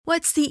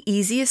What's the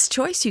easiest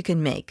choice you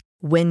can make?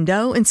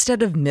 Window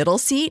instead of middle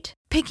seat?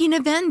 Picking a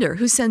vendor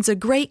who sends a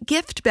great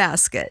gift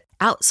basket?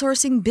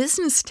 Outsourcing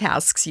business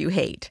tasks you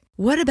hate?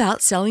 What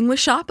about selling with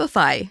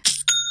Shopify?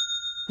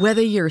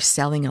 Whether you're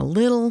selling a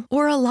little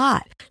or a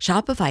lot,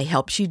 Shopify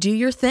helps you do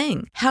your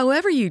thing,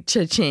 however you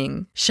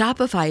cha-ching.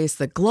 Shopify is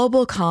the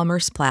global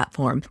commerce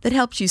platform that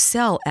helps you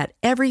sell at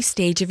every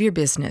stage of your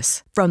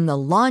business. From the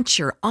launch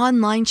your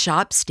online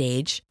shop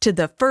stage to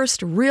the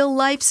first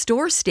real-life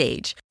store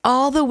stage,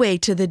 all the way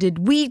to the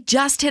did we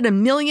just hit a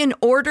million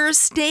orders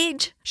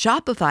stage.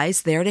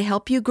 Shopify's there to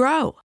help you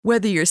grow.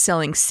 Whether you're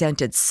selling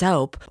scented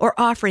soap or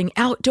offering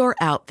outdoor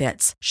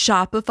outfits,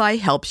 Shopify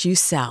helps you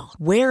sell.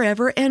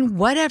 Wherever and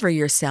whatever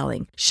you're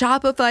selling,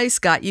 Shopify's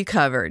got you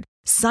covered.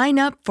 Sign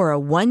up for a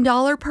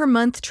 $1 per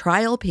month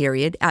trial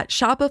period at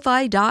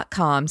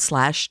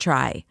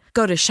shopify.com/try.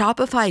 Go to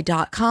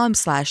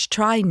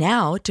shopify.com/try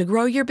now to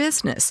grow your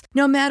business,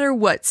 no matter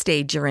what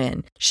stage you're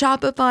in.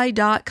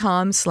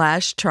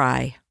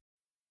 Shopify.com/try.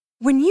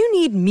 When you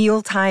need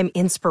mealtime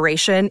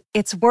inspiration,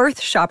 it's worth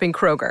shopping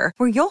Kroger,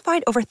 where you'll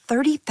find over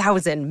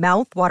 30,000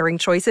 mouth-watering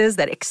choices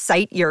that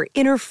excite your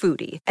inner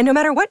foodie. And no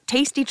matter what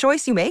tasty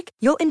choice you make,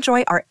 you'll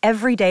enjoy our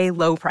everyday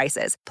low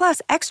prices, plus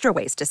extra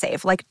ways to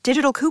save, like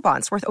digital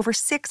coupons worth over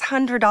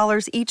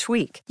 $600 each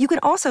week. You can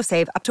also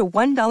save up to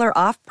 $1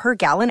 off per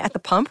gallon at the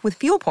pump with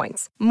fuel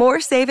points.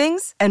 More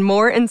savings and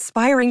more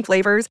inspiring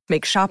flavors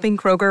make shopping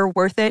Kroger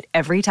worth it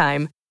every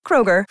time.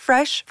 Kroger,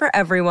 fresh for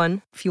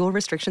everyone. Fuel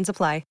restrictions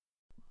apply.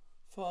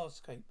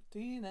 Farscape,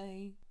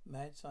 DNA,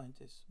 mad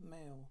scientist,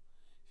 male.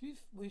 If you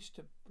wish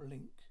to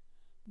blink,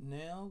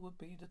 now would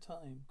be the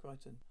time,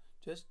 Crichton.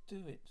 Just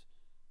do it.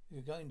 If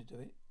you're going to do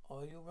it.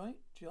 Are you right,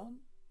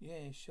 John?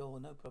 Yeah, sure,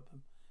 no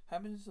problem.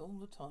 Happens all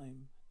the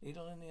time.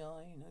 Needle in the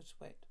eye, no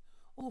sweat.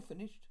 All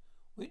finished.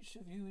 Which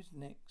of you is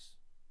next?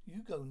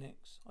 You go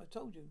next. I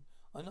told you,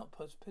 I'm not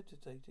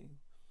precipitating.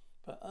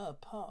 But,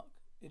 park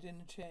it in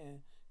the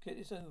chair. Get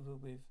this over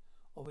with,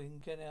 or we can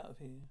get out of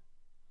here.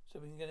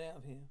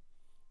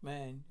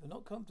 Man, you're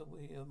not comfortable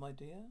here, my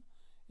dear.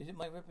 Is it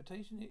my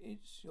reputation?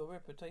 It's your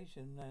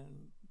reputation,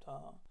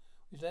 Nantar,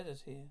 which led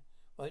us here.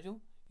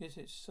 Rigel? Yes,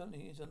 it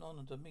certainly is an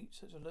honor to meet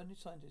such a learned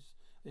scientist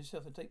as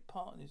yourself and take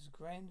part in his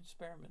grand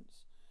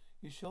experiments.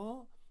 You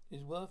sure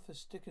it's worth a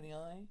stick in the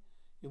eye?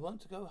 You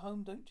want to go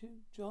home, don't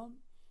you,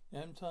 John?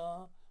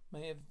 Nantar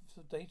may have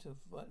the data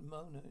what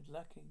Mona is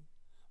lacking.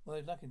 Well,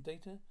 it's lacking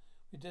data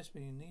we're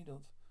desperately in need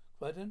of.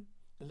 Crichton,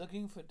 you're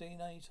looking for a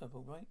DNA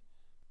sample, right?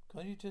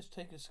 Can't you just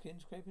take a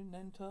skin scraping,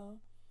 Nantar?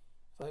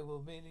 If I were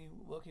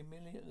working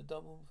merely at the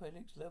double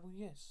helix level,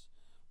 yes.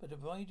 But to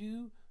provide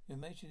you your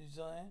major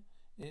desire,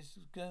 this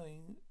is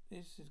going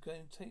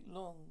to take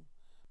long.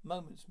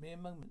 Mere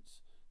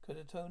moments.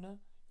 Katatona,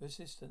 your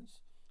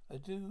assistance. I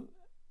do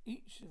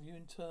each of you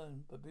in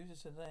turn, but Buddha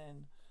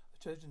Sedan, I've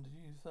chosen to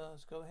you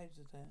first. Go ahead,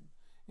 Sedan.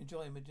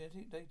 Enjoy a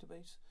magnetic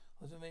database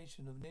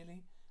observation of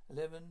nearly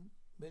 11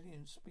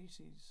 million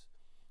species.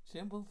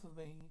 Simple for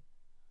me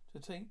to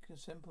take a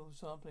simple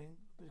sampling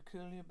of a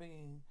peculiar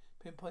being,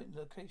 pinpoint the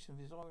location of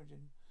his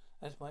origin.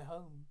 That's my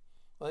home.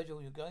 Rigel,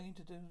 you're going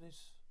to do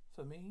this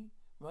for me,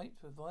 right?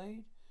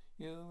 Provide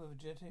you with a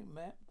genetic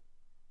map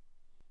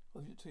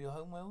to your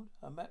homeworld.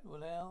 A map will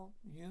allow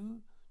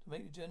you to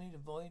make the journey to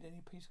avoid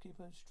any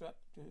peacekeeper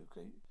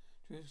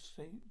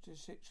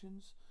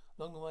jurisdictions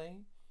along the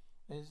way.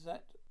 Is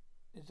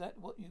that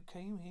what you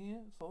came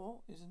here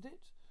for, isn't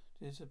it?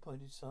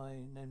 Disappointed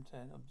sigh,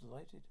 Nemtan. I'm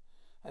delighted.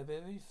 I have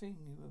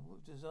everything you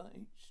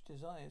each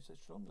desire so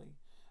strongly.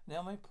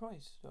 Now my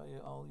price.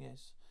 Oh,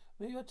 yes.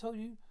 Maybe I told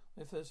you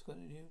when I first got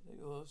you that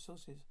your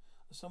resources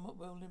are somewhat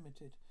well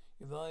limited.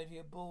 You arrived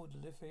here aboard the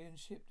Lithuanian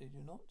ship, did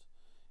you not?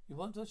 You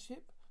want a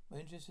ship? My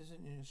interest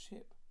isn't in a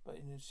ship, but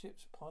in the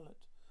ship's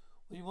pilot.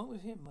 What do you want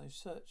with him? My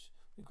search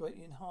will be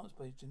greatly enhanced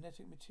by his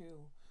genetic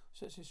material,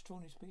 such as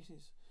extraordinary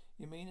species.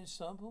 You mean a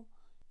sample?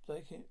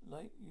 Like you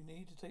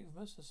need to take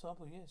from us a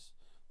sample? Yes.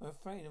 I'm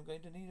afraid I'm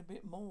going to need a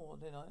bit more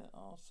than I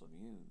asked of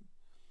you.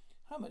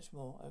 How much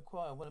more? I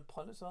acquire one of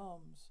pilot's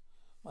arms.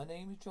 My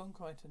name is John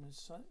Crichton. A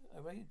silent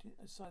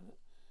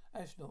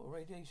astronaut, a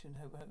radiation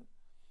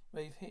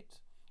wave hit.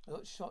 I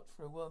got shot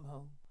through a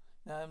wormhole.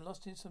 Now I'm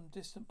lost in some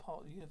distant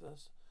part of the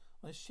universe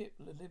on a ship,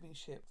 a living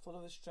ship, full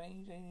of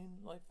strange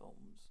alien life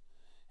forms.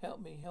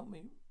 Help me.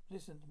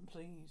 Listen,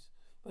 please.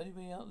 But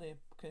anybody out there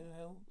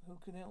who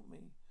can help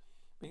me?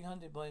 Being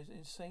hunted by an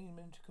insane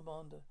military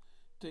commander.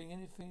 Doing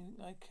anything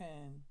I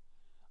can.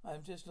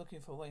 I'm just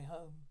looking for a way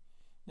home.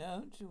 Now,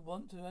 don't you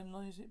want to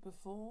analyze it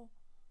before?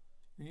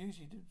 You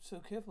usually do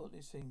so careful at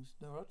these things.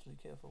 No, utterly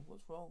careful.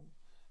 What's wrong?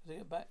 As I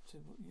get back to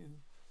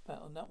you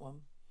back on that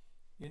one.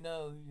 You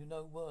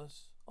know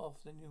worse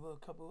off than you were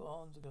a couple of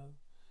hours ago.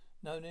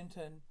 No,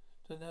 Ninten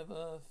doesn't have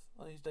Earth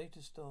on his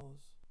data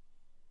stores.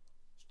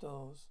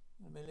 A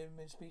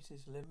million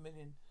species, 11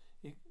 million.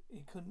 He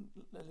couldn't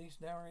at least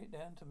narrow it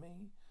down to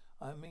me.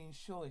 I mean,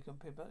 sure, he can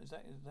pick out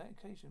exactly that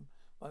occasion.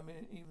 But I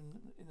mean,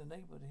 even in the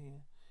neighborhood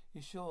here.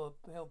 You sure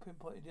help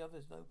pinpoint the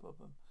others, no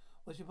problem.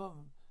 What's your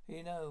problem?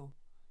 You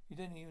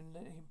didn't even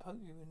let him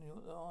poke you in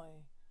your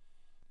eye.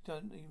 You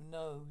don't even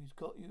know he's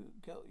got you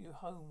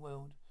home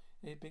world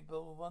in a big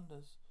ball of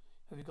wonders.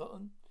 Have you got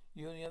them?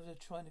 You only ever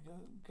trying to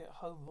get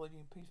home,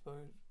 avoiding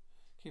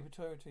keep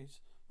territories.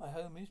 My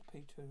home is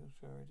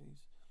territories.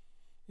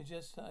 It's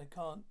just that I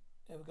can't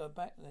ever go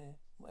back there,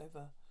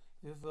 whatever.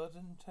 If you've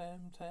forgotten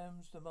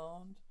Tam's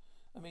demand,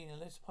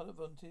 unless pilot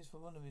volunteers for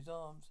one of his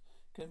arms,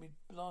 going to be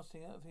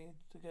blasting out of here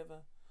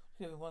together,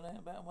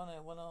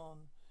 one arm.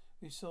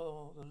 We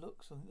saw the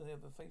looks on the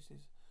other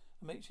faces.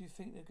 It makes you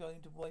think they're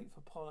going to wait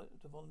for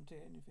pilot to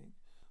volunteer anything.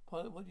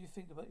 Pilot, what do you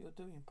think about your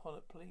doing?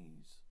 Pilot,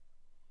 please.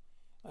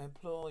 I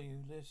implore you,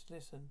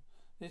 listen.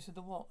 Listen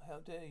to what? How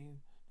dare you?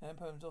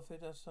 Nampo's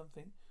offered us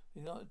something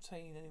we not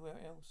obtain anywhere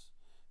else.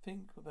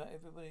 Think about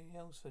everybody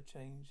else for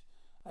change.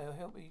 I'll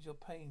help ease your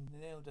pain.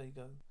 Now,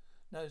 Dago.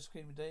 No,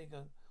 screaming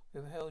Dago. We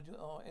have held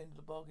our end of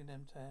the bargain,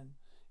 Namtan.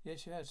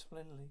 Yes, you have,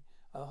 splendidly.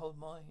 I'll hold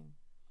mine.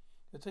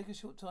 It'll take a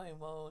short time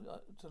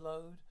to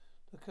load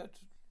the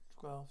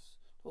cartographs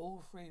to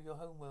all three of your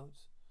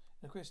homeworlds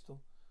in the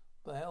crystal.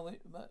 But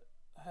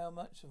how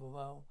much of a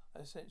while?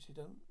 I sense you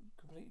don't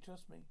completely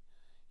trust me.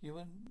 You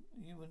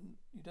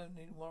don't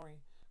need to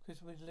worry.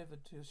 Crystal will be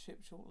delivered to your ship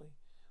shortly.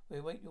 We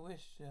await your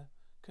wish,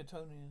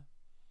 Catonia.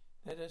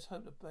 Let us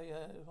hope the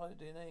pilot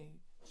DNA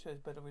shows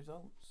better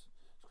results.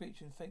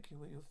 Screeching, thank you,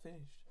 you're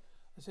finished.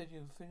 I said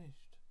you're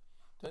finished.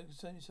 Don't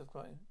concern yourself,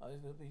 Crichton. I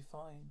will be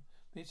fine.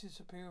 This is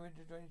superior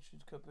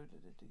integration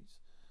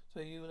capabilities. So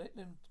you let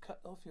them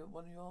cut off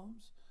one of your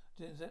arms?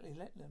 I didn't exactly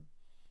let them.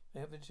 They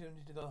have the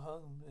opportunity to go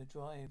home. Their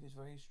drive is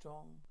very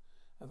strong.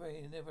 I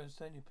never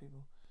understand you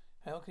people.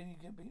 How can you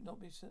not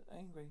be so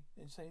angry,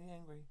 insanely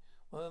angry?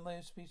 One of my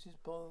species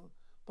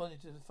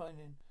bonded to the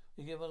finding.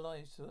 We give our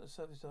lives to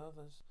service to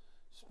others.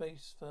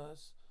 Space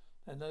first,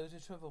 and those who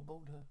travel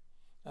aboard her.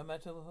 No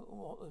matter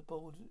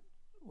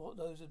what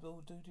those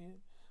aboard do to you,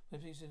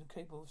 when she's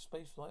incapable of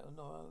space flight on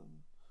our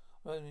own.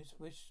 Our own is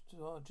wish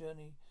to our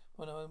journey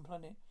on our own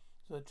planet.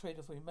 So a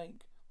trade-off we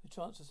make, the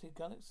chance to see a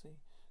galaxy.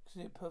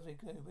 Consider it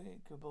perfectly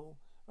amicable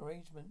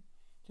arrangement.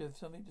 Do you have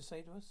something to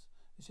say to us?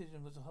 The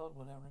decision was a hard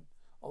one, Aaron.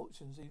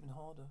 Action's even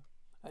harder.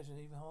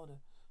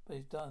 But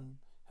it's done.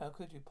 How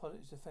could you?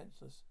 Pilot is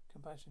defenseless.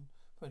 Compassion.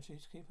 From a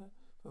peacekeeper?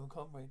 From a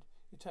comrade.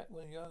 You attack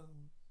one of your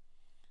own.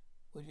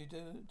 Would you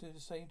do the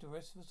same to the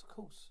rest of us? Of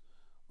course.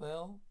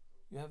 Well,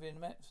 you have your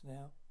maps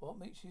now. What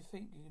makes you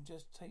think you can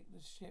just take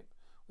the ship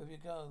wherever you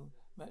go?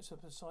 Maps are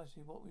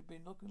precisely what we've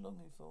been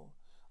longing for.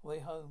 Away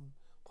home.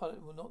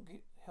 Pilot will not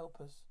help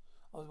us.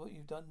 After what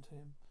you've done to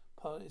him.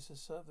 Pilot is a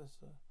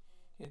servicer.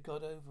 He had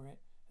got over it.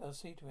 I'll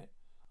see to it.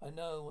 I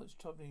know what's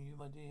troubling you,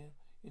 my dear.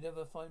 You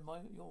never find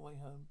your way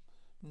home.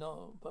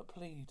 No, but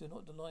please do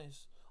not deny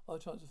us our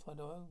chance to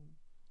find our own.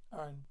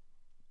 Aaron,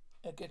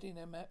 getting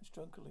their maps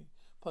drunkenly.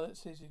 Pilot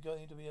says he's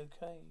going to be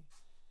okay.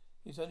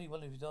 He's only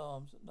one of his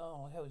arms.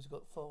 No, hell, he's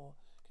got four.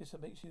 Guess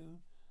that makes you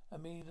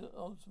and me the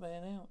odds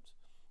man out.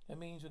 That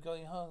means we're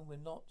going home. We're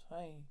not.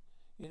 Hey,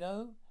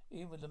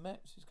 even with the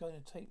maps, it's going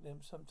to take them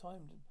some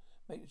time to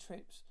make the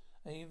trips.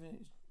 And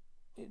even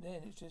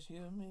then, it's just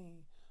you and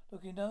me.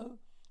 Look, it's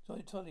not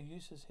entirely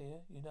useless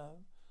here,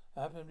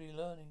 I happen to be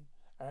learning.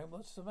 Aaron,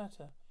 what's the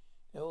matter?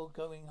 They're all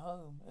going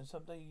home, and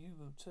someday you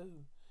will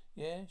too.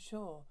 Yeah,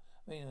 sure.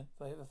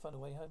 If I ever find a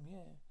way home,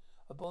 yeah.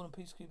 A born and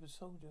peacekeeper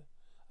soldier.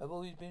 I've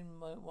always been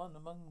one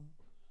among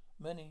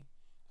many.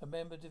 A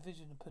member of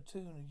division, a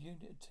platoon, a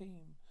unit, a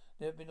team.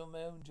 Never been on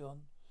my own,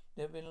 John.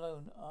 Never been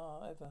alone,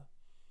 ever.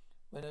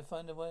 When I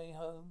find a way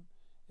home,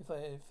 if I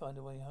ever find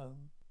a way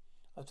home,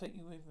 I'll take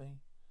you with me.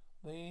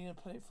 Me and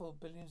a planet full of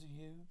billions of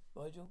you.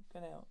 Rigel,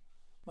 get out.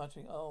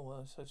 Muttering,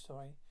 I'm so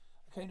sorry.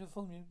 I came to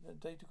inform you that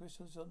data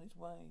crystal is on its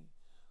way.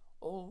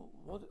 All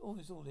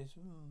this?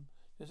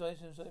 There's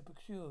items that are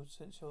procured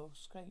since your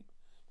escape.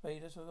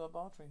 Made us with our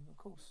bartering, of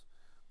course.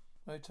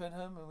 When I return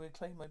home and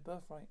reclaim my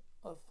birthright,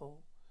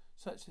 awful.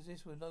 Such as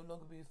this will no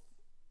longer be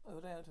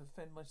allowed to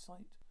offend my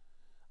sight.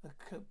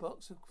 A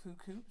box of food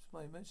coops,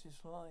 my emergency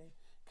supply,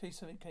 in case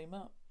something came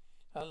up.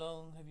 How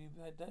long have you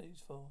had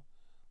those for?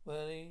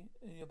 Well, in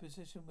your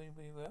position when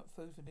we were out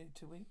food for nearly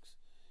 2 weeks.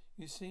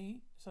 You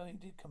see, something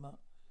did come up.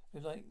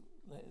 We'd like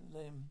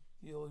them.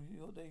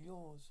 They're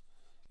yours.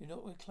 You're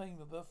not reclaimed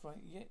your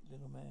birthright yet,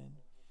 little man.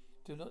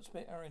 Do not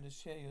expect Aaron to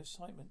share your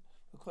excitement,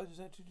 but Crichton's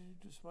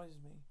attitude surprises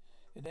me.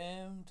 Your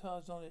damn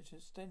Tar's knowledge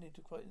extended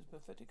to Crichton's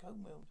pathetic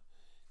homeworld.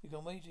 You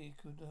can wager he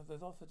could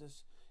have offered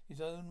us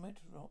his own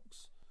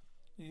metronox,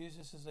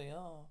 useless as they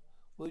are.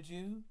 Would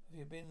you, if you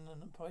had been on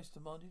the price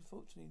demanded?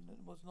 Fortunately,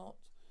 it was not.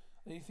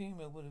 Any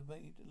female would have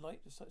made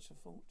light of such a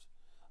thought.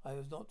 I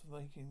was not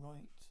making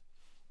right.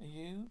 And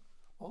you?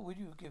 What would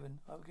you have given?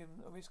 I would have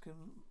given risk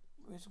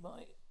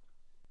my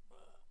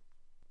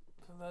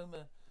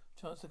Pomona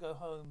chance to go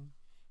home.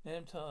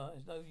 Namtar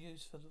is no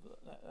use for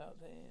that out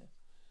there.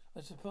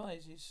 I'm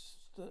surprised he's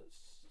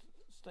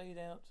stayed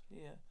out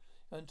here.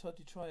 Untold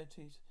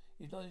detritus.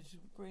 You'd like to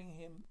bring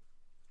him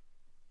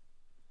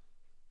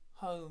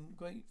home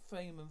great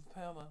fame and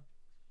power,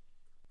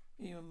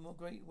 even more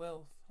great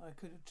wealth. I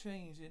could have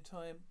changed the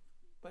entire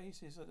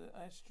basis of the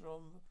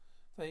Astron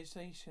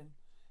station.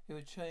 It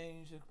would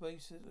change the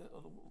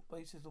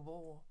basis of the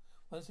war.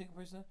 One thing,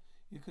 prisoner,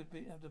 you could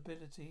have the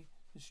ability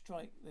to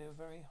strike their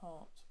very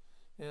heart,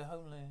 their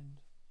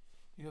homeland.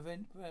 You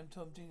invent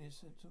Tom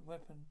Genius as a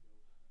weapon.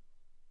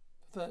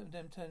 Tom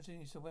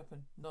Genius a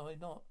weapon. No,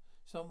 not.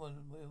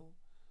 Someone will.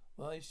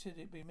 Why should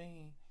it be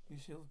me? You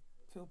shall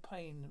feel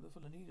pain for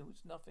the needle.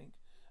 It's nothing.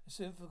 It's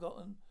soon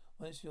forgotten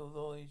once your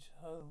voyage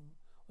home.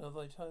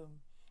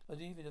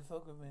 I'd even a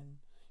foggerman.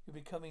 You'll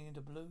be coming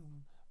into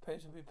bloom.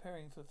 Parents will be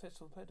preparing for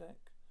festival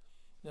paddock.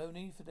 No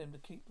need for them to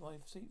keep my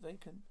seat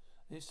vacant.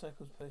 This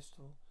cycle's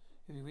festival.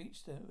 If you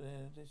reach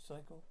this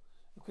cycle,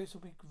 the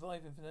crystal will be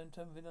reviving for them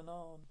within an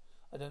hour.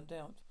 I don't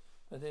doubt.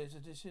 But there's a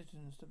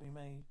decision to be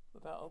made.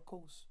 About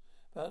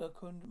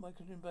my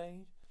couldn't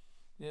invade.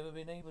 We never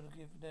been able to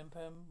give them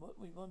what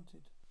we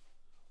wanted.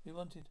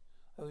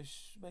 I would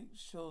make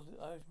sure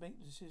that I would make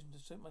the decision to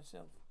suit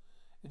myself.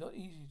 It's not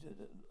easy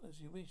as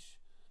you wish.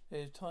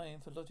 There is time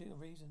for logic and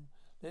reason.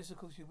 Unless, of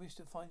course, you wish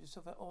to find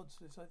yourself at odds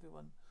with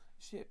everyone.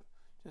 Ship,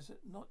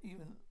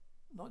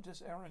 not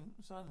just Aaron,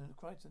 Simon, and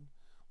Crichton.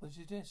 What is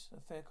this?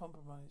 A fair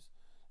compromise.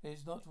 It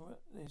is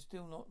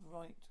still not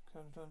right.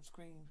 Caroline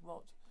screams.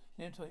 What?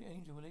 The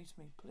angel, release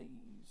me,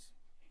 please.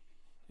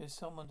 There's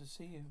someone to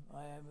see you.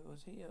 I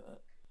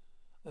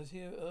was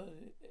here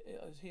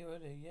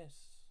earlier, yes.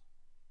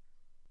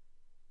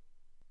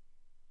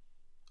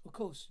 Of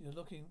course, you're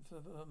looking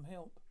for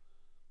help.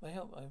 My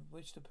help, I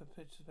wish to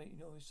participate in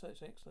your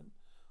research. Excellent.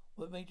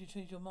 What made you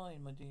change your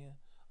mind, my dear?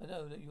 I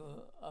know that you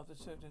are other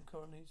certain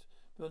colonies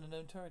beyond the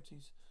known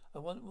territories. I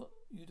want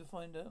you to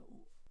find out.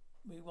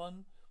 We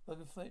won, we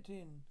can fit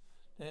in.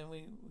 Then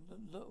we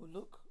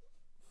look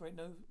for it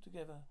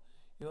together.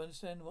 You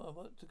understand what I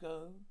want to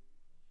go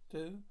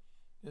do?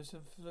 There's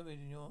some fluid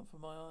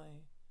from my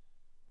eye.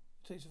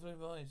 It takes a fluid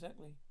from my eye,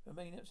 exactly.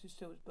 Remain absolutely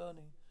still, it's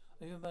burning.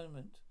 I have a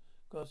moment.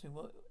 Grasping,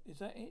 what is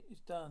that it?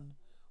 It's done.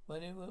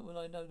 When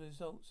I know the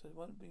results, it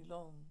won't be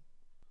long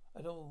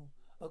at all.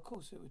 Of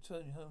course it will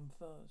turn you home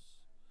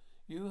first.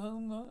 You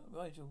home,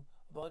 Rigel,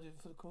 abided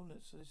for the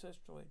coordinates of this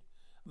asteroid.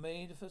 I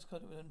made the first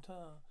contact with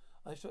Antar.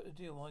 I struck the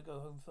deal. I go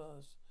home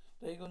first.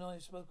 Diego and I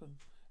have spoken.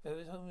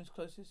 Whoever's home is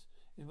closest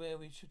is where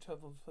we should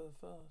travel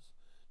first.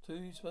 Two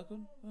you've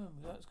spoken?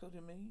 That's got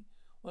to me.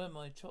 What am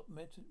I, chop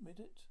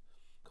midget?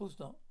 Of course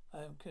not.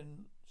 I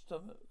can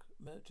stomach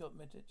chop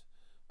midget.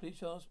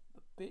 Bleach ass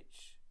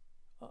bitch.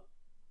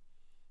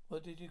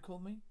 What did you call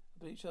me? A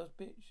bleach ass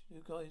bitch.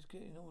 You guys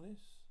getting all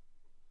this?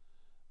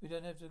 We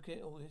don't have to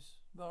get all this.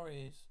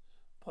 Murray is.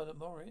 Pilot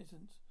Murray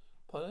isn't.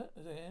 Pilot?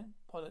 Is it here?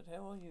 Pilot,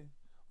 how are you?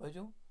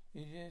 Rigel?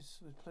 Yes,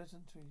 with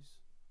pleasantries.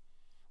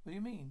 What do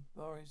you mean?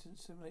 Murray isn't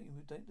simulating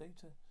with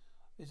data.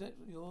 Is that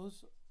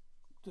yours?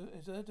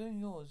 Is that doing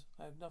yours?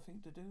 I have nothing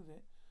to do with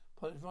it.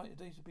 Pilot's right,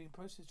 the data is being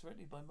processed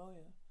directly by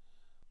Maya.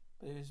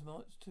 But there is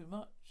too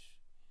much.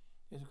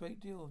 There's a great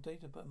deal of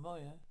data, but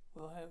Maya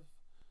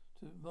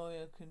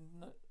can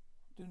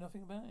do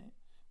nothing about it.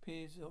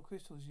 Piers or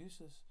crystal is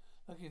useless.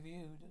 Lucky for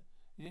you,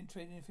 you didn't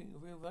trade anything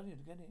of real value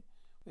to get it.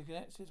 We can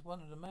access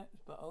one of the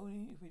maps, but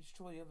only if we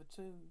destroy the other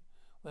two.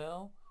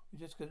 Well, we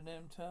just go to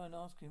Namtar and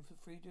ask him for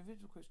 3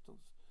 individual crystals.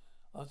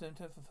 Ask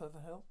Namtar for further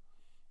help.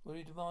 What do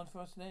you demand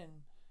for us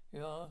then?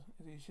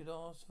 If you should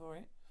ask for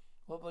it,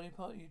 what body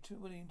part are you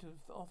willing to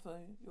offer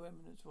your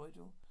eminence,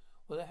 Rigel?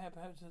 What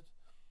haphazard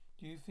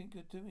do you think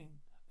you're doing?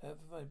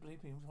 By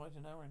bleeping right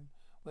an Aaron.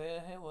 Where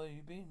the hell have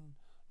you been?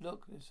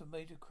 Look, there's some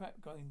major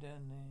crap going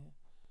down there.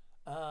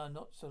 Ah,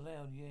 not so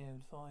loud. Yeah,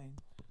 fine.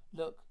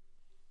 Look,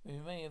 we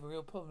may have a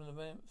real problem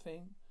about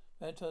thing.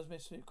 Mantar's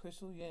mystery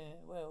crystal. Yeah,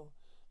 well,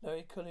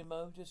 Larry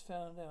Collimo just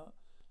found out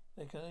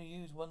they can only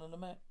use one on the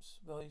maps.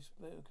 Voice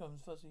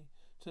becomes fuzzy.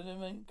 So they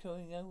ain't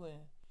going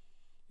nowhere.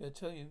 I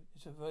tell you,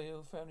 it's a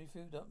real family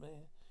feud up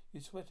there.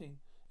 You're sweating.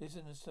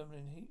 Isn't a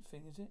stumbling heat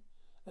thing, is it?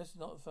 That's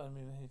not a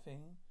family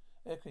thing.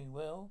 Echoing,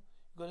 well,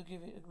 you've got to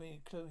give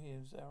me a clue here,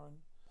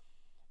 Aaron.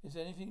 Is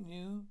there anything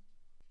new?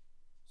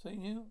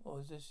 Something new? Or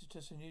is this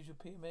just a usual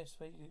PMS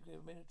fake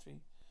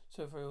military?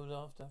 So for all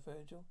laughter,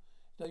 Virgil.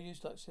 No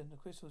use like saying the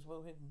crystal is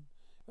well hidden.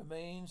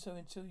 Remain so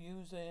until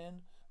you,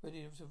 Zan,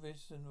 ready to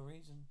listen or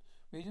reason.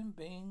 Reason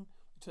being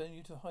return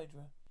you to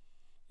Hydra.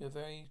 Your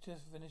very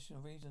definition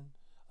of reason.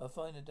 I'll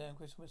find the damn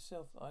crystal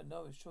myself. I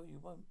know, I'm sure you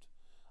won't.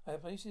 I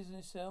have places in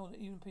this cell that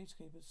even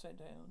peacekeepers,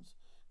 scent-hounds,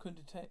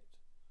 couldn't detect.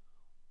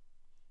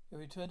 If you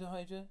return to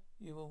Hydra,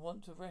 you will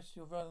want to rest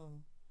your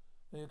own.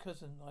 Your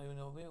cousin, I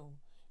know will.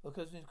 Your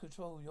cousin is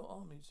control your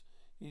armies.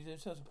 He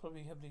themselves are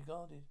probably heavily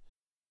guarded.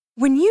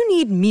 When you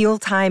need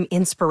mealtime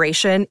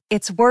inspiration,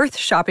 it's worth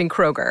shopping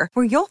Kroger,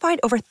 where you'll find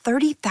over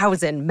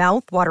 30,000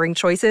 mouth-watering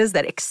choices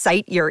that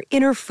excite your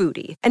inner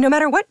foodie. And no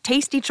matter what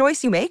tasty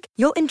choice you make,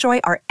 you'll enjoy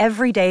our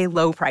everyday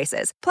low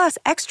prices, plus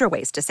extra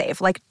ways to save,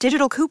 like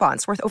digital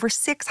coupons worth over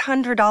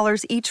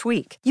 $600 each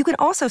week. You can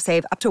also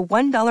save up to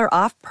 $1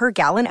 off per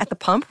gallon at the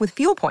pump with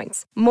fuel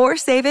points. More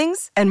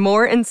savings and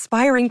more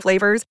inspiring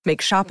flavors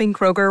make shopping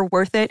Kroger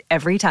worth it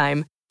every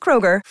time.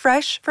 Kroger,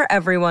 fresh for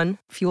everyone.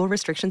 Fuel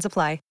restrictions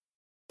apply.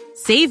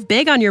 Save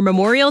big on your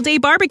Memorial Day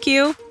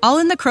barbecue, all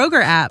in the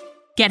Kroger app.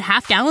 Get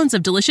half gallons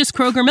of delicious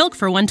Kroger milk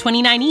for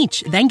 $1.29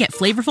 each. Then get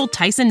flavorful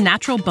Tyson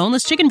natural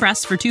boneless chicken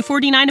breasts for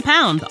 $2.49 a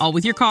pound, all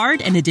with your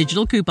card and a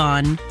digital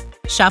coupon.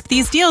 Shop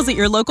these deals at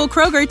your local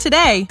Kroger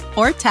today,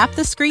 or tap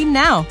the screen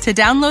now to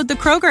download the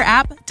Kroger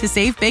app to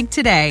save big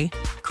today.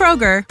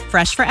 Kroger,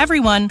 fresh for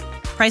everyone.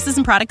 Prices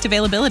and product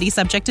availability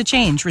subject to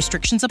change.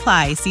 Restrictions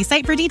apply. See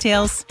site for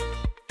details.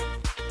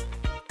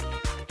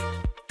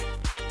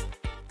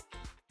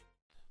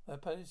 My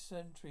palace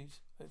centuries,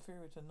 I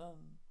fear it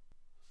none.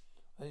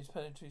 These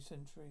planetary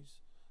centuries.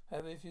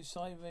 However, if you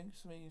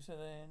silence me, said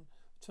Anne,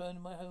 return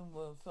to my home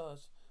world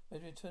first,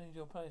 maybe returning to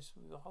your palace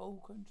with the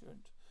whole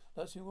continent.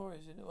 That's your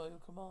warriors in your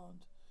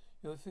command.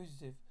 You're a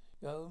fugitive.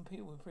 Your own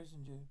people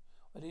imprisoned you.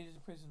 I needed to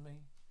imprison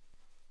me.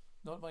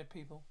 Not my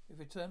people. If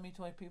you return me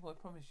to my people, I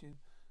promise you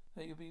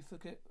that you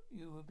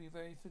will be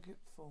very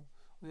forgetful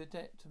of your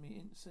debt to me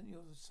instant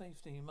your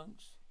safety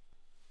amongst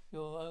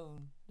your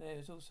own.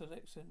 That's also an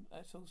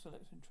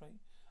excellent trait.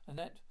 And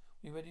that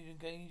you're ready to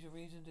engage a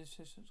reasoned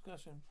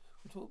discussion.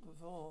 We talked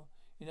before.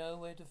 You know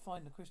where to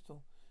find the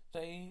crystal.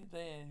 Stay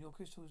there. Your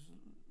crystal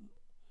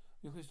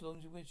as long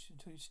as you wish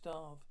until you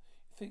starve.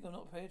 You think I'm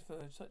not prepared for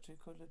such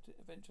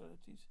eventualities.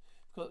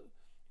 You've got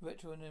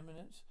retro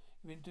eminence.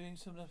 You've been doing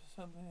something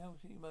else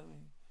at your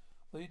moment.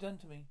 What have you done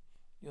to me?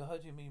 You're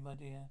hurting me, my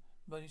dear.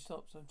 The money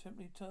stops. I'm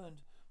temporarily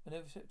turned my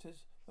nervous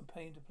receptors from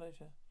pain to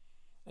pleasure.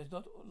 It's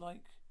not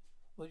like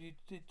what you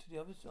did to the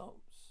other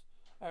ops.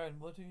 Aaron,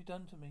 what have you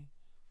done to me?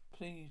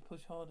 Please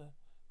push harder.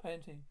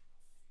 Panting.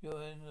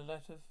 You're in the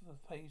latter of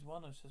phase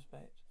 1, I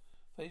suspect.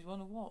 Phase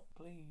 1 of what?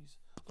 Please.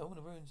 Don't want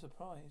to ruin the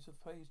surprise of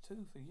phase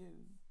 2 for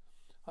you.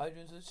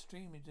 Hydrants are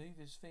extremely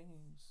devious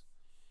things.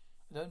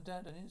 I don't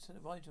doubt an instant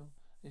of Vigil.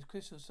 These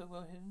crystals so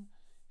well hidden,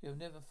 you'll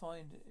never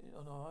find it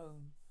on our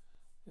own.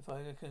 If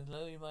I can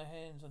lay my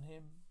hands on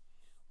him,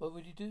 what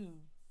would you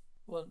do?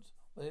 Once,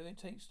 whatever it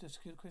takes to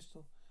secure the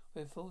crystal,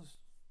 we're forced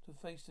to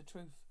face the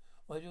truth.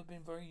 Vigil have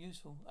been very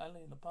useful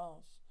ally in the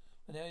past,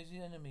 but now is the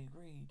enemy,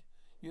 greed.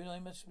 You and I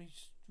must be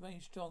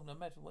remain strong no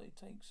matter what it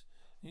takes,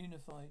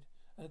 unified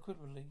and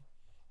equitably.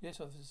 Yes,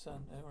 officer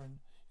son, Aaron,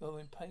 you're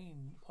in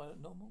pain,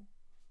 pilot nominal.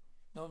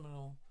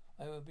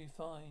 I will be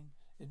fine.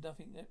 If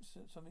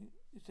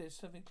there's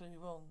something clearly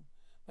wrong.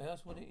 May I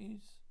ask what it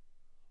is?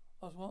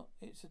 Ask what?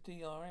 It's a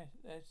DRS.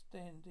 That's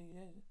DRDs.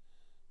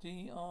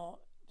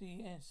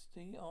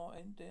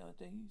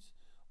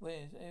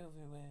 Where's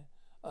everywhere?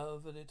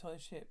 Over the entire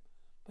ship.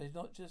 But it's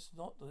not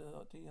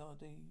the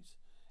DRDs.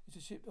 It's a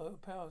ship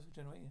power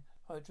generator.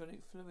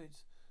 Hydraulic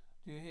fluids.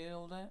 Do you hear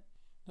all that?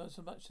 Not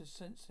so much as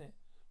sense it.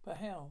 But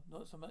how?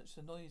 Not so much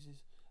the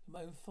noises.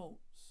 My own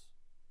thoughts.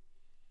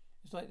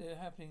 It's like they're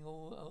happening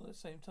all at the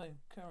same time.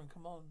 Karen,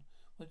 come on.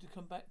 Want to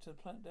come back to the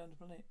planet, down the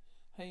planet?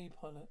 Hey,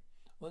 pilot.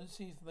 Want to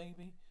see if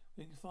maybe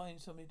we can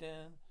find somebody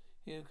down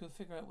here who can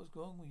figure out what's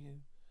wrong with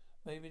you.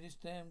 Maybe this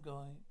damn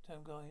guy.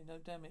 No,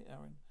 damn it,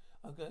 Aaron.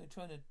 I'm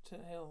trying to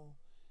tell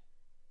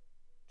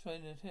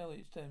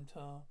it's damn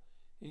tar.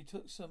 He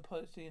took some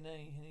pilot's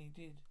DNA and he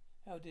did.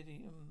 How did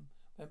he?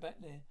 Went back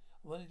there.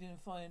 I wanted him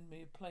to find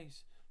me a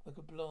place I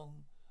could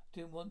belong.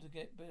 Didn't want to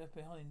get left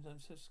behind.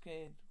 I'm so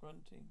scared.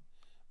 Grunting.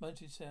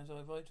 Munching sounds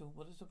are vital.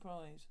 What a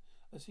surprise.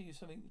 I see you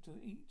something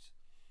to eat.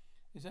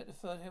 Is that the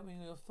third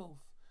helping or your fourth?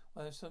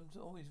 I have some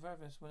always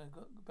ravenous when I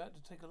got about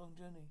to take a long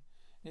journey.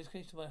 In this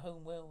case to my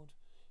home world.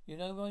 You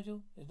know,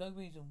 Rigel, there's no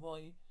reason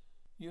why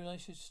you and I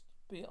should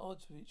be at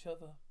odds with each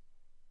other.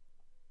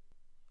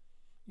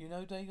 You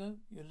know, Dago,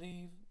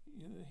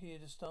 you here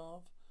to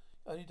starve.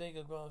 Only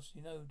Dago grasps,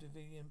 you know,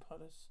 Devillian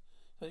Palace.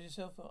 So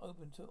yourself are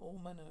open to all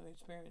manner of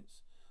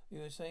experience.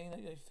 You are saying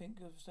that you think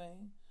of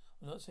saying?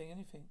 I'm not saying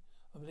anything.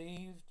 I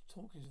believe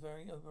talk is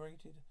very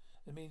overrated.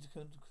 It means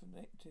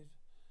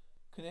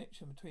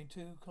connection between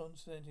two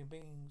constant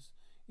beings.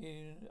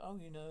 You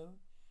know,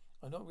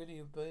 I'm not really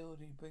a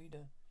buildy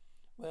breeder.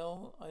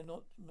 Well, I'm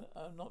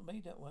not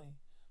made that way.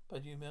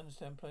 But you may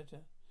understand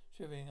pleasure.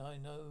 Shivering, I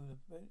know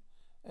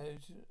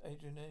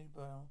Adrian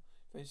Brow,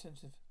 very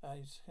sensitive,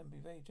 eyes can be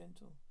very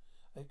gentle.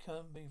 It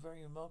can be a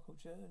very remarkable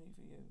journey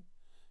for you.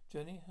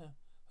 Journey,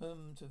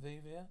 to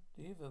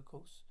Diva, of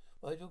course.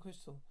 Rigel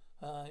Crystal,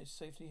 it's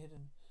safely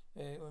hidden.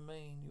 There it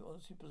remain. You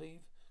honestly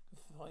believe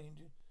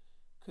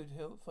could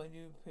help find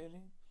you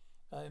appealing?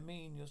 I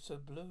mean, you're so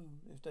blue.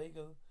 If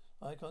Dago,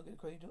 I can't get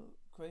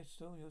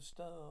crystal, you'll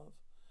starve.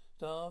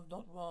 Starve,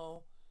 not a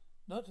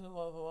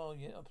while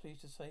yet, I'm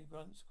pleased to say,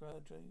 grunts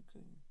gradually.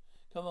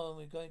 Come on,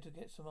 we're going to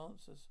get some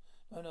answers.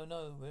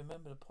 No.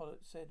 Remember the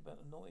pilot said about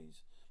the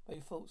noise. But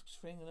your thoughts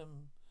string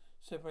them,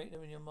 separate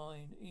them in your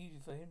mind. Easy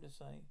for him to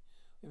say.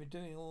 We've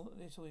been doing all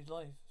this all his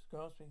life,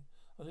 grasping.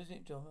 I'm losing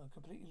it, John. I'm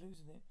completely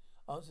losing it.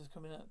 Answers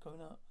coming up.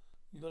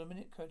 You got a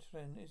minute, Coach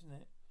friend, isn't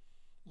it?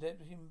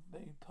 Let him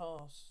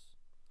pass.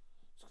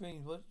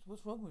 Screamed,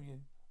 what's wrong with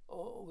you?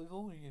 Oh, with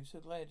all of you. So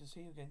glad to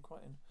see you again,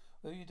 Crichton.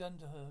 What have you done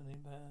to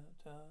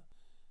her?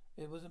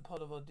 It wasn't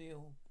part of our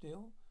deal.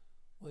 Deal?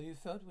 Well, you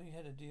felt we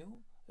had a deal?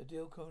 A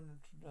deal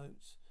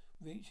connotes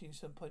reaching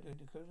some point of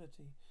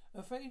equality.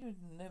 I'm afraid there's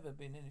never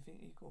been anything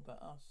equal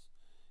but us.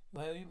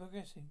 Where are you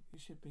progressing? You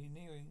should be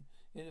nearing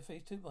the end of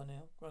phase 2 by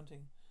now.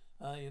 Grunting.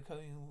 You're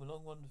coming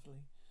along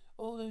wonderfully.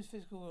 All those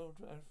physical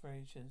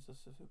alterations are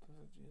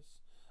superfluous.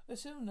 I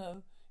still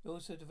know you're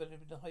also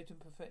developing the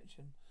heightened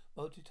perfection,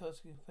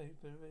 multitasking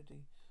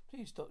capability.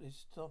 Please stop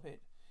this. Stop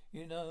it.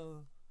 You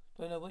know,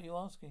 don't know what you're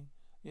asking.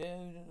 Yeah,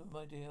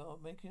 my dear,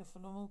 I'm making a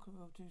phenomenal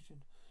contribution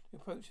to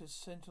approach a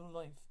central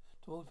life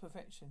towards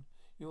perfection.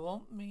 You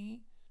want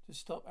me to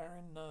stop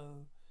Aaron?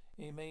 No.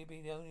 He may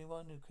be the only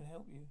one who can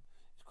help you.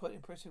 It's quite an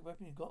impressive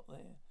weapon you got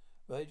there.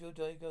 Radio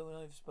Dago and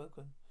I have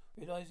spoken.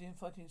 Realizing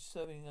fighting is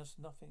serving us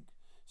nothing,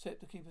 except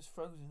to keep us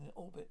frozen in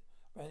orbit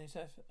around this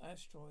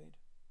asteroid.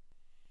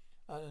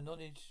 And we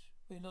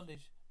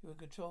acknowledge you can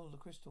control the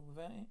crystal.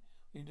 Without it,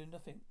 we can do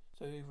nothing.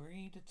 So we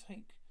agreed to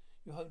take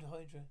you home to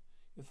Hydra.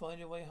 You'll find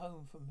your way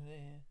home from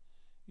there.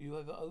 You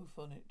have an oath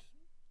on it.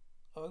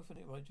 Oath on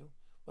it, Rigel.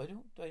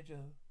 Rigel?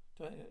 Diego.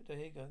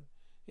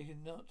 He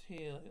cannot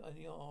hear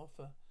any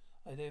offer.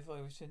 I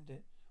therefore rescind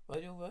it.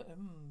 Rigel,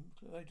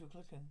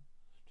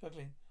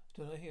 chuckling.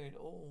 Do not hear it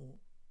all.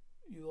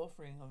 You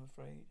offering, I'm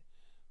afraid.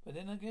 But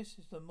then I guess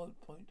it's the moot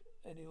point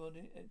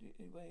anyway,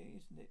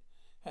 isn't it?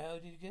 How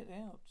did you get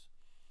out?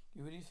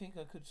 You really think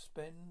I could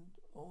spend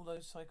all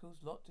those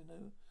cycles locked in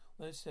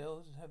those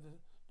cells and have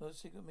no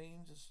secret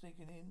means of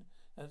sneaking in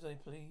as I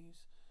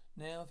please?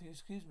 Now, if you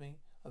excuse me,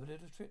 I've a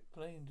little trip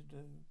plane to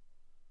do.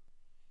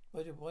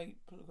 Roger, wait,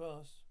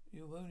 grass.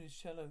 Your wound is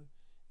shallow.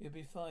 You'll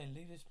be fine.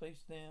 Leave this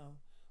place now.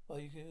 While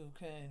you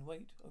can.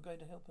 Wait, I'm going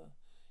to help her.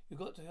 You've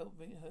got to help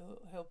me.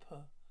 Help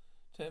her.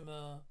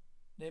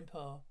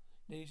 Nempar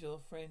needs your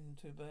friend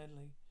too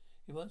badly.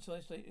 He wants to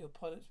isolate your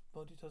pilot's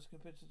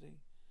multitasking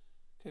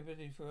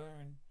capability for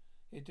Aaron.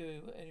 He'd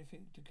do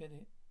anything to get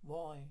it.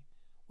 Why?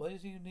 Why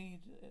does he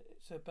need it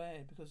so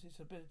bad? Because his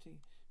ability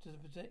to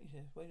protect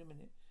you. Wait a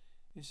minute.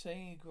 You're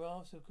saying he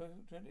grasps the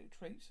genetic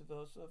traits of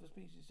other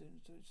species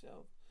into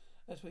itself.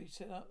 That's what he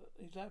set up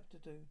his lab to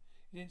do.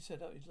 He didn't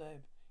set up his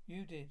lab.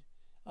 You did.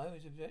 I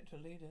was the objector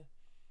leader.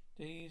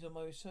 These are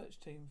my research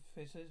team,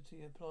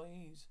 facility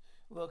employees,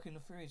 working the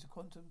theories of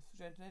quantum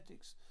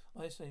genetics,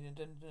 isolating and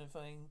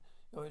identifying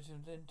the origin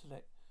of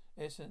intellect,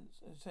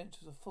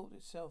 essentials of thought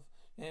itself.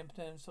 The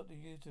Amsterdam sought to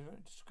use the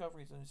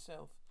discoveries on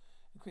itself,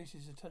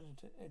 increases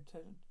intellect,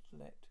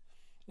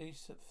 at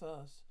least at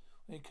first.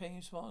 When he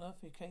became smart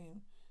enough, he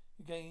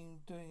began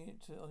doing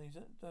it on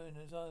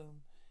his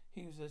own.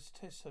 He was a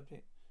test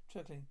subject,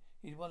 chuckling.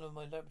 He's one of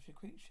my laboratory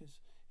creatures.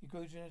 He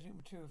grew genetic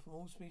material from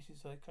all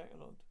species I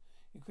catalogued.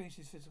 He increased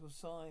his physical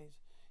size.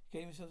 He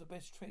gave himself the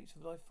best traits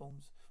of life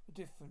forms with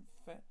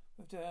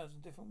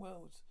 1,000 different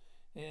worlds.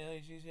 Now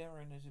he's using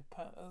Aaron as his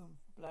own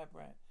lab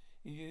rat.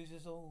 He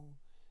uses all.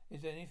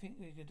 Is there anything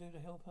he can do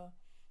to help her?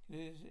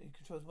 He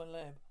controls my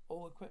lab,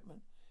 all equipment.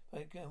 If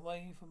I get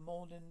away for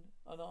more than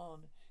an hour,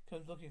 he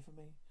comes looking for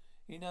me.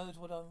 He knows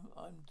what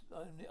I'm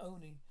the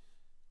only.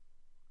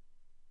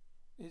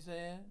 Is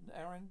there,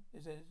 Aaron?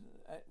 Is it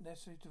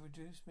necessary to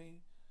reduce me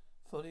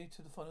fully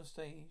to the final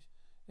stage?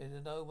 Is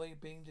there no way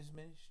of being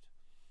diminished?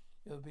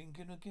 You have been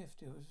given a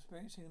gift. You are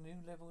experiencing a new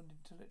level of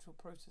intellectual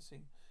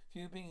processing.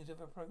 Few beings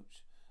ever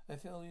approach. I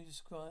feel you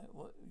describe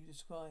what you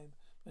describe.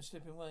 By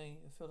slipping away,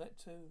 I feel that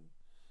too.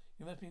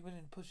 You must be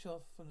willing to push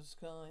off from the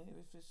sky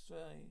if this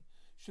way,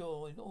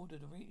 sure, in order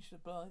to reach the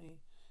bloody,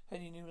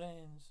 heady new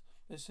lands.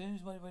 But as soon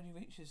as my body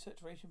reaches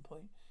saturation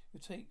point, you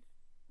take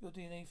your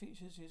DNA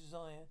features you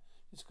desire,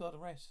 discard the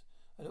rest.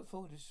 I look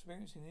forward to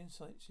experiencing the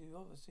insights you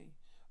obviously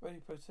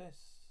already possess.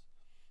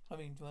 I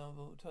mean,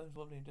 tones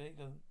wobbling. There you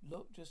go.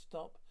 Look, just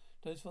stop.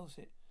 Don't force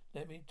it.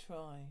 Let me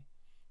try.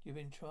 You've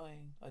been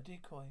trying. I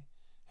decoy.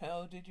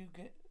 How did you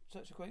get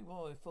such a great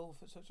war? I fall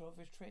for such an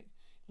obvious trick.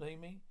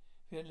 Blame me?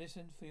 If you had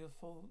listened for your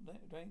full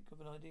rank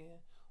of an idea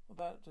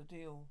about the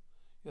deal,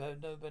 you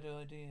have no better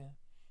idea.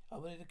 I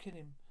wanted to kill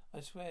him.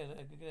 I swear that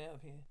I could get out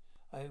of here.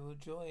 I will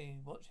enjoy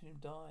watching him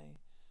die.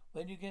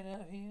 When you get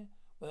out of here,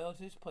 well,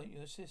 to this point,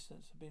 your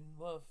assistants have been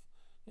worth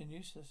and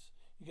useless.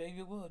 You gave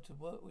your word to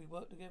work. We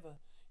worked together.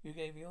 You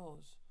gave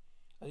yours.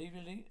 I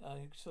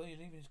saw you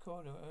leaving his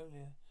corridor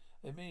earlier.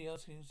 Me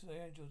asking the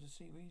angel to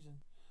see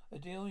reason. A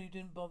deal you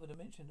didn't bother to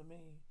mention to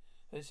me.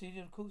 Had I seen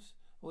it, of course,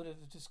 I would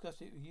have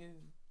discussed it with you.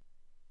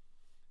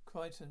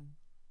 Crichton.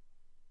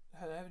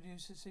 How did you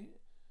see?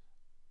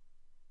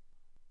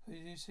 Who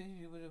did you see?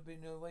 You would have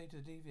been no way to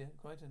deviate.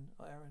 Crichton,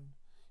 Aaron.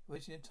 You're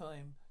wasting your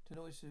time to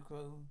noise to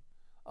grow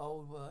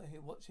old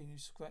here watching you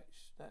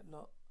scratch that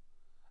lock.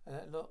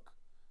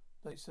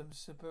 Like some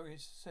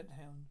Siberius scent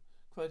hound.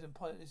 Crichton,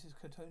 pilot, this is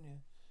Catonia.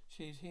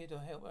 She is here to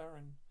help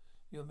Aaron.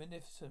 You're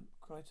magnificent,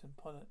 Crichton,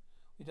 pilot.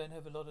 We don't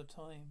have a lot of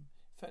time.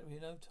 In fact, we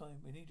have no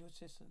time. We need your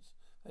assistance.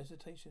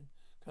 Hesitation.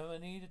 Come, I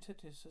need a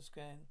tetanus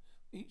scan.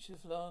 Each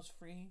of the last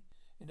 3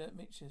 inert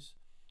mixtures.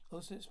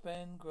 Also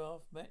expand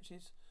graph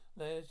matches,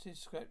 layers,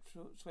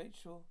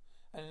 spectral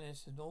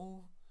analysis, and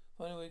all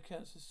finally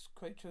counts as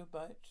spectral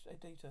batch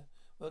data.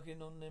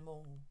 Working on them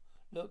all.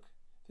 Look,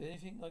 if there's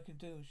anything I can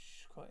do,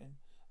 Crichton.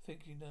 I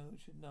think you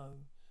should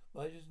know.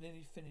 But I just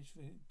nearly finished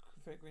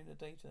configuring the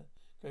data.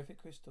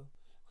 Graphic crystal.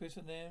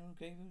 Crystal Nam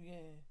gave you,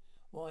 yeah.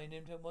 Why?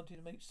 Nimtan wanted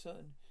to make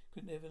certain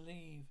Could never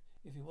leave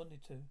if you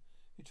wanted to.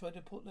 You tried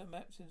to put the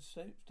maps in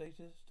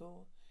data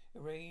store,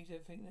 erase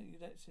everything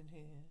that's in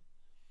here.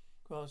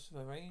 Grasp,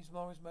 erase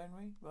Morris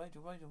memory.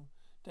 Rigel.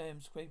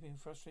 Damn, scraping,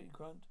 frustrated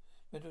grunt.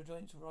 Metal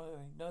joints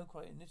wiring. No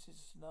quieting. This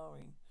is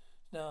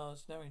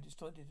snaring,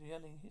 destroyed it,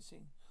 yelling,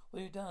 hissing. What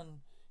have you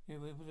done? You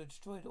would have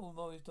destroyed all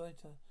Morris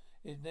data.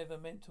 It's never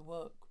meant to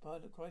work.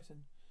 Pilot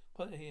Crichton.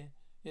 Pilot here.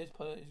 Yes,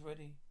 pilot is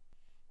ready.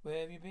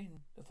 Where have you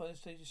been? The final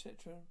stage of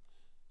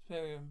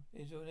Spectrum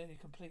is already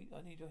complete.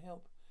 I need your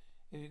help.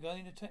 If you're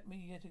going to attack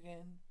me yet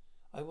again,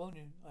 I warn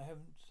you, I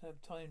haven't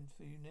have time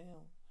for you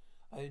now.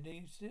 I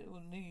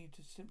will need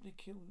to simply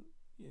kill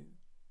you.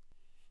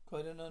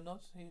 Crichton, I'm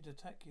not here to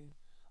attack you.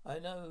 I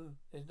know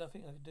there's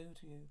nothing I can do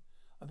to you.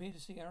 I'm here to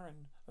see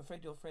Aaron. I'm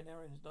afraid your friend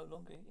Aaron is no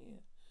longer here.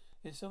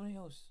 There's somebody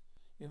else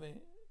you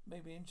may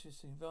be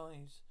interested in.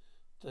 Rise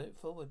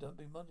forward, don't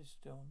be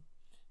modest, John.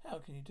 How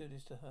can you do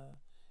this to her?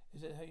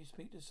 Is that how you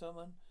speak to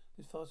someone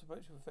who's fast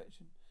approaching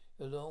perfection?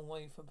 You're a long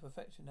way from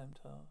perfection,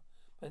 Amtar.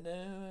 But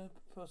never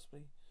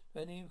possibly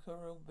any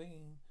corporeal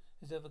being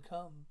has ever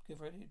come. Give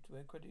credit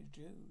where credit is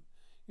due.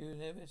 You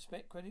never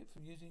expect credit for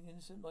using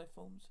innocent life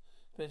forms,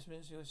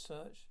 specimens you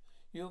search.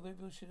 Your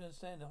people should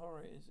understand the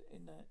horror is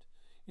in that.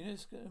 You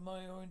know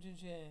my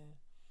origins, yeah.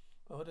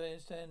 But what I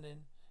understand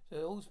then,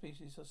 so all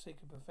species are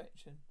seeking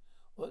perfection.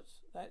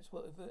 That's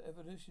what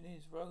evolution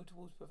is, road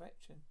towards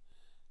perfection.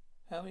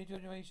 How many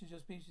generations your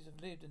species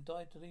have lived and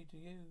died to lead to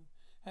you?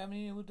 How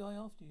many will die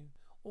after you?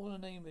 All in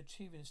the name of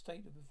achieving a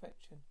state of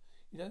perfection.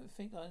 You don't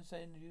think I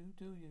understand you,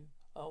 do you?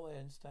 Oh, I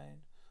understand.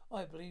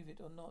 I believe it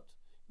or not.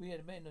 We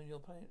had men on your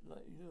planet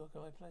like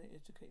my planet,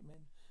 educate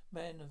men.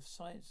 Men of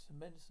science and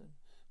medicine.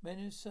 Men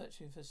who are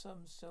searching for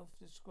some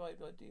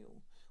self-described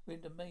ideal.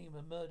 Willing to maim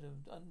and murder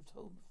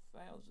untold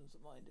thousands to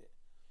find it.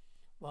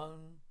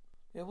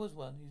 There was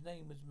one. His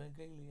name was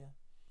Megalia.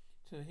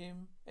 To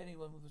him,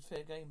 anyone with a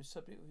fair game is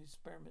subject of his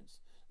experiments.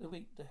 The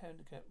weak, the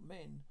handicapped,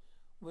 men,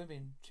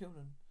 women,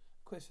 children.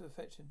 Quest for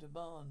affection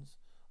demands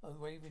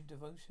unwavering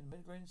devotion.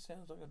 Megrin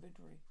sounds like a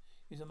victory.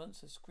 He's a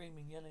monster,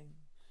 screaming,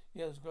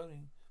 yells,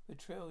 groaning.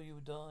 Betrayal, you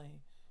will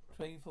die.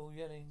 Painful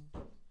yelling,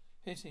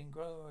 hissing,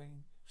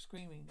 growling,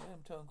 screaming,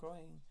 Amtar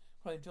crying,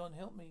 John,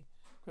 help me.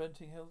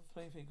 Grunting, help,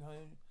 painfully,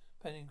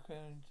 panting,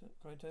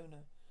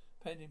 Critona,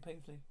 panting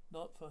painfully.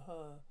 Not for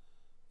her.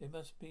 It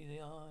must be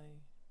the eye.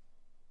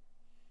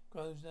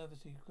 Groans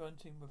nervously,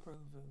 grunting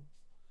approval.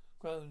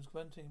 Groans,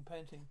 grunting,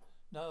 panting.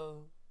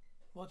 No.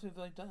 What have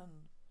I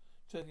done?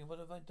 Choking, what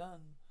have I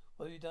done?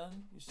 What have you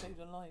done? You saved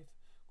a life.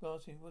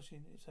 Grasping,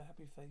 washing, it's a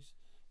happy face.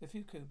 A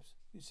few cubes.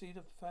 You see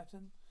the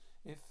pattern?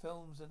 If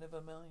films are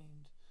never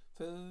mind.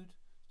 Food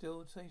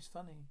still tastes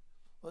funny.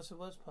 What's the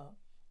worst part?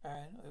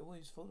 Aaron, I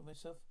always thought of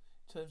myself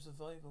in terms of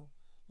survival.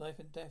 Life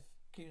and death.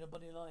 Keeping a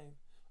body alive.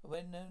 But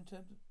when known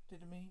to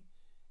did me,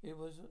 it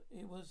was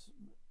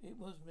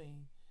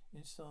me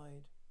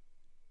inside.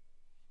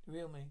 The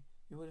real me.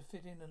 You would have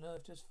fit in the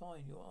nerve just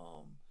fine. Your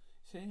arm.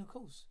 Saying, of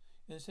course.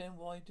 You understand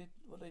why I did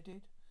what I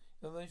did?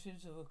 Your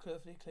emotions were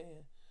perfectly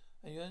clear.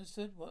 And you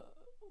understood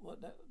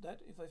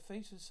that if I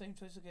face the same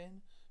choice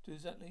again, do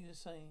exactly the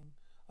same.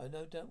 I have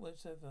no doubt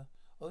whatsoever.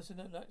 Also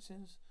no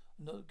actions,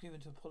 and not given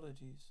to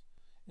apologies.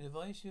 The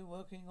device you're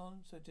working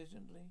on so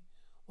diligently,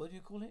 what do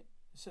you call it?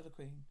 The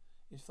Celequine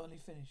is finally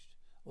finished.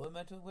 What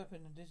matter of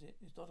weapon and is it?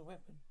 It's not a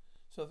weapon.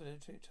 Soft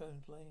electric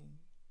tone playing.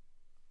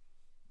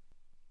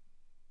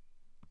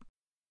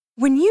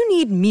 When you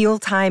need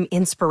mealtime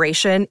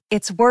inspiration,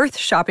 it's worth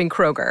shopping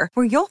Kroger,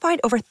 where you'll find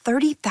over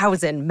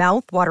 30,000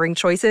 mouth-watering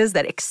choices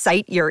that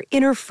excite your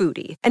inner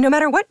foodie. And no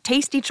matter what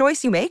tasty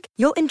choice you make,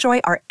 you'll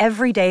enjoy our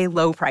everyday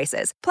low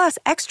prices, plus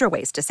extra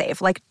ways to save,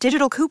 like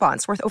digital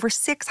coupons worth over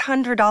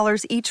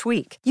 $600 each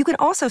week. You can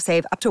also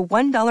save up to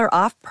 $1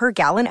 off per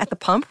gallon at the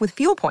pump with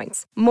fuel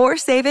points. More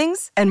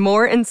savings and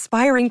more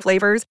inspiring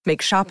flavors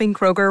make shopping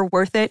Kroger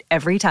worth it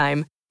every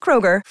time.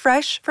 Kroger,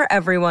 fresh for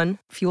everyone.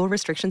 Fuel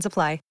restrictions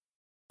apply.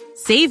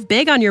 Save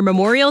big on your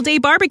Memorial Day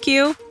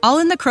barbecue, all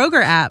in the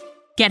Kroger app.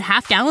 Get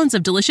half gallons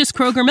of delicious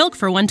Kroger milk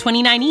for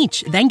 $1.29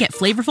 each. Then get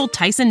flavorful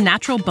Tyson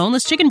natural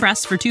boneless chicken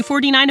breasts for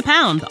 $2.49 a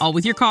pound, all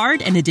with your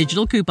card and a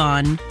digital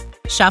coupon.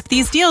 Shop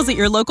these deals at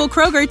your local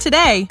Kroger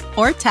today,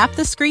 or tap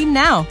the screen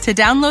now to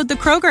download the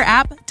Kroger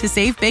app to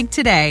save big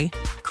today.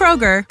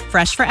 Kroger,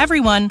 fresh for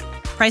everyone.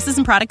 Prices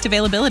and product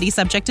availability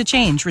subject to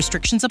change.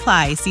 Restrictions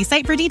apply. See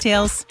site for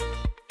details.